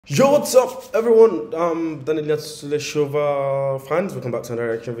Yo, what's up, everyone? Daneliya Tuleshova fans, welcome back to another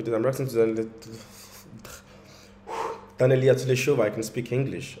reaction video. I'm reacting to Daneliya Tuleshova. I can speak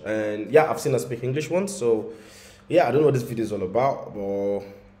English, and yeah, I've seen her speak English once. So yeah, I don't know what this video is all about, but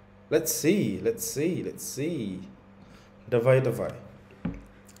let's see. Davai.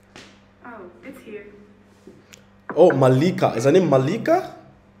 Oh, it's here. Oh, Malika. Is her name Malika?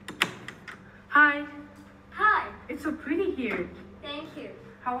 Hi. Hi, It's so pretty here. thank you.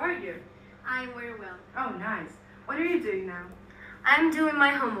 How are you? I'm very well. Oh, nice. What are you doing now? I'm doing my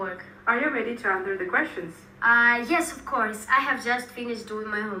homework. Are you ready to answer the questions? Yes, of course. I have just finished doing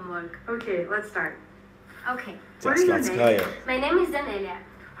my homework. Okay, let's start. Okay. What is your name? My name is Daneliya.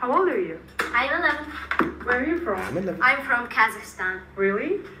 How old are you? I'm 11. Where are you from? I'm from Kazakhstan.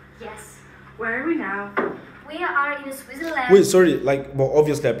 Really? Yes. Where are we now? We are in Switzerland. Wait, sorry. Like, well,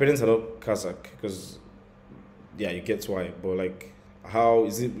 obviously, our parents are not Kazakh, because yeah, you get why. But like, how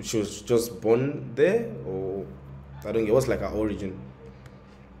is it? She was just born there, or I don't get. What's like her origin?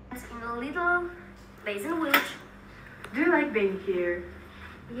 In a little place in which. Do you like being here?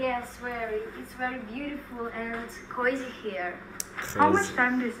 Yes, very. It's very beautiful and cozy here. How much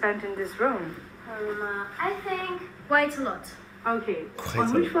time do you spend in this room? I think quite a lot. Okay. Quite On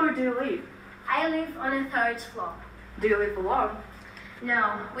a which lot. floor do you live? I live on a third floor. Do you live alone?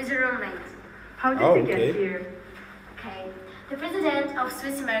 No, with a roommate. How did Oh, you okay. get here? Okay. The president of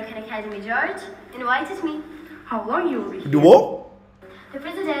Swiss American Academy, George, invited me. How long you will be here? The what? The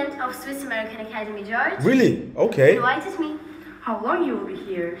president of Swiss American Academy, George, Really? Okay. invited me. How long you will be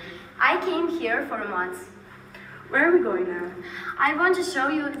here? I came here for a month. Where are we going now? I want to show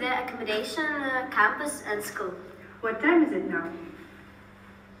you the accommodation, campus, and school. What time is it now?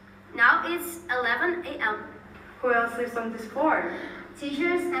 Now it's 11 a.m. Who else lives on this floor?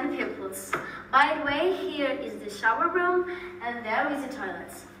 Teachers and pupils. By the way, here is the shower room, and there is the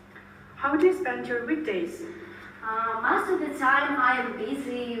toilet. How do you spend your weekdays? Most of the time, I am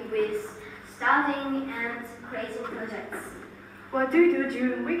busy with studying and creating projects. What do you do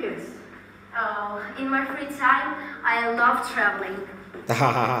during weekends? Oh, in my free time, I love traveling.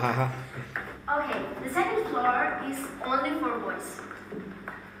 Okay, the second floor is only for boys.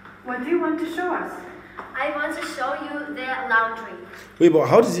 What do you want to show us? I want to show you the laundry. Wait, but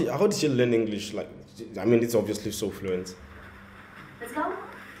how did she learn English? Like, I mean, it's obviously so fluent. Let's go.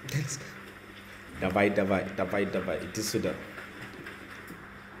 Davai. It is so that.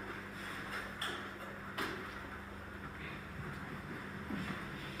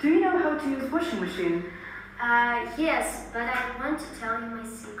 Do you know how to use washing machine? Yes, but I want to tell you my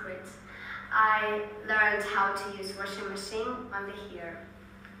secret. I learned how to use washing machine only here.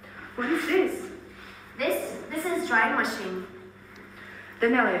 What is this? This is drying machine.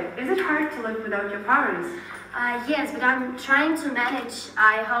 Daneliya, is it hard to live without your parents? Yes, but I'm trying to manage.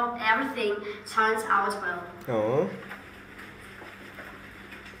 I hope everything turns out well. Oh.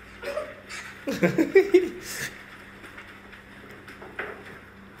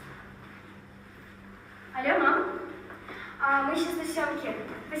 Алло, мам? Мы сейчас на съемке.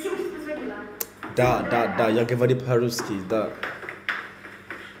 Спасибо, что позвонила. Да, я говорю по-русски, да.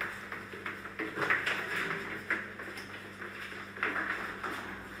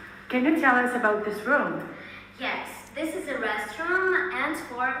 Can you tell us about this room? Yes, this is a restroom and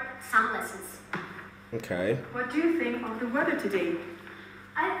for some lessons. Okay. What do you think of the weather today?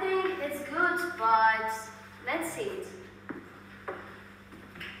 I think it's good, but let's see it.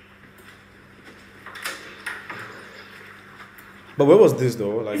 But where was this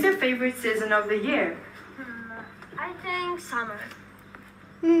though? What's Like, your favorite season of the year? I think summer.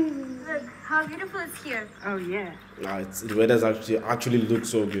 Look how beautiful it's here. Oh yeah. nah, the weather's actually looks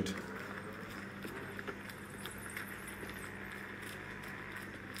so good.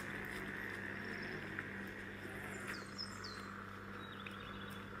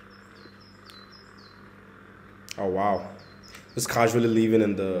 Oh wow, just casually living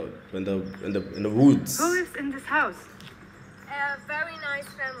in the woods. Who lives in this house? A very nice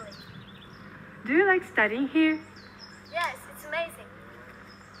family. Do you like studying here? Yes, it's amazing.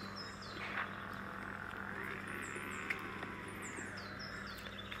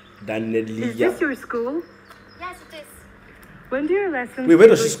 Is Daneliya. this your school? Yes, it is. When do your lessons Wait, where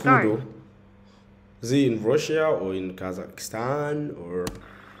does she usually school start? though? Is it in Russia or in Kazakhstan or?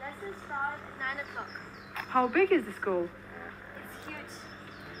 Lessons start at 9 o'clock. How big is the school? It's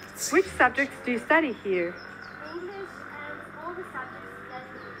huge. Which subjects do you study here? English and all the subjects that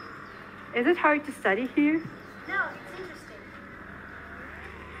we Is it hard to study here? No, it's interesting.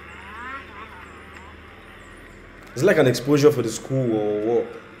 Is it like an exposure for the school or what?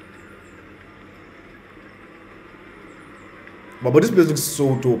 But this place looks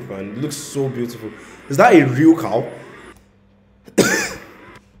so dope, man. It looks so beautiful. Is that a real cow?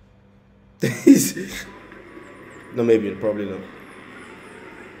 No, maybe, probably not.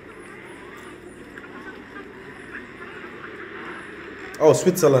 Oh,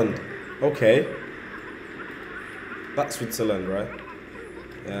 Switzerland. Okay. That's Switzerland, right?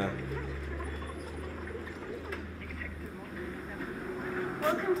 Yeah.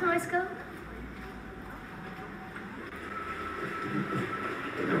 Welcome to my school.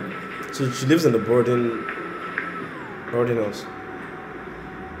 So she lives in the boarding house.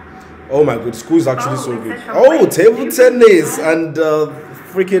 Oh my god, school is actually so good. Oh, table tennis and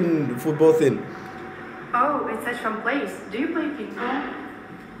freaking football thing. Oh, it's such fun place. Do you play ping pong?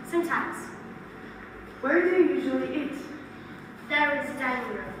 Sometimes. Where do you usually eat? There is a dining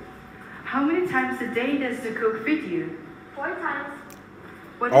room. How many times a day does the cook feed you? 4 times.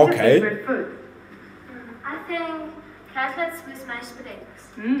 What is Okay. your favorite food? I think cutlets with mashed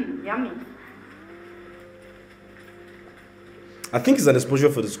potatoes. Yummy. I think it's an exposure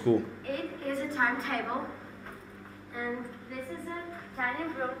for the school. It is a timetable. And this is a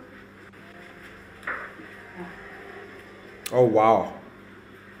dining room. Oh wow.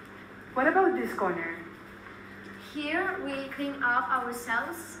 What about this corner? Here we clean up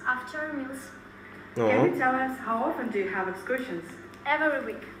ourselves after our meals Can you tell us how often do you have excursions?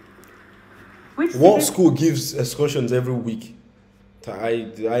 every week. Which What cities school gives excursions every week?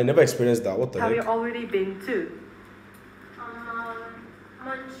 I never experienced that. What the have you heck? already been to?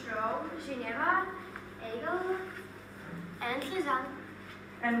 Montreal, Geneva, Eagle, and Lausanne.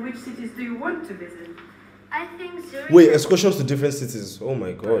 And which cities do you want to visit? I think Zurich. Wait, excursions to different cities. Oh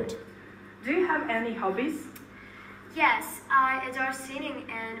my god. Do you have any hobbies? Yes, I adore singing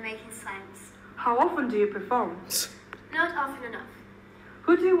and making slimes. How often do you perform? Not often enough.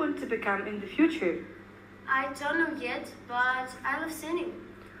 Who do you want to become in the future? I don't know yet, but I love singing.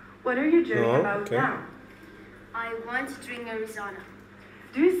 What are you dreaming about okay. now? I want to drink Arizona.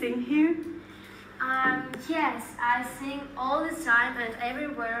 Do you sing here? Yes, I sing all the time and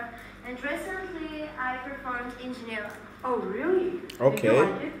everywhere. And recently I performed in Geneva. Oh, really? Did Okay. you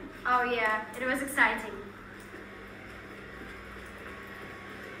like it? Oh yeah, it was exciting.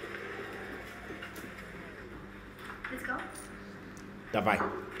 Let's go. Dawaj,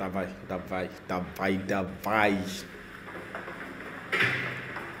 dawaj, dawaj, dawaj, dawaj.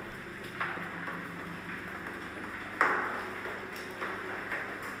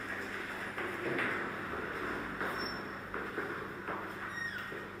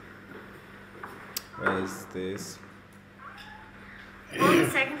 Where is this? On the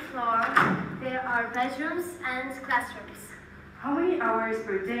second floor, there are bedrooms and classrooms. How many hours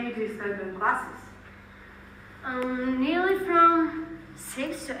per day do you spend in classes? Nearly from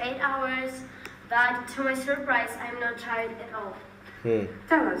 6 to 8 hours, but to my surprise, I'm not tired at all.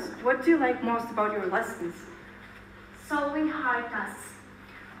 Tell us, what do you like most about your lessons? Solving hard tasks.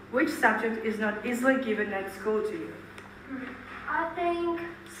 Which subject is not easily given at school to you? I think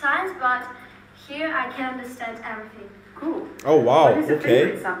science, but here I can understand everything. Cool. Oh wow, What is your okay.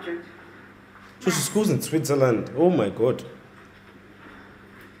 favorite subject? So she schools in Switzerland. Oh my god.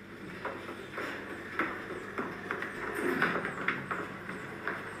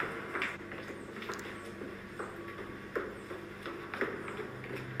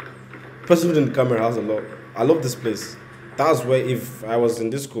 Person in the camera has a lot. I love this place. That's where if I was in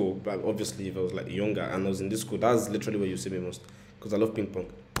this school, but obviously if I was like younger and I was in this school, that's literally where you see me most. Because I love ping pong.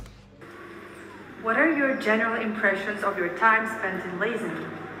 What are your general impressions of your time spent in Lausanne?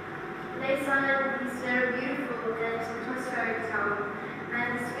 Lausanne is very beautiful and atmospheric town,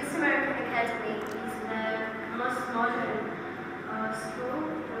 and the Swiss American Academy is the most modern school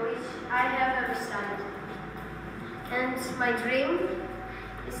which I have ever studied. And my dream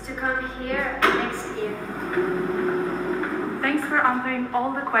is to come here next year. Thanks for answering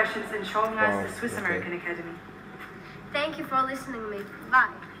all the questions and showing us Wow, the Swiss okay. American Academy. Thank you for listening to me. Bye.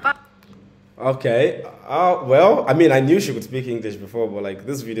 Okay. Well, I mean, I knew she could speak English before, but like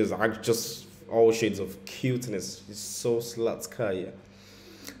this video is just all shades of cuteness. It's so slutska, yeah.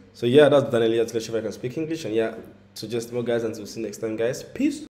 So yeah, that's Daneliya Tuleshova. I can speak English, and yeah, so just more guys, and we'll see you next time, guys. Peace.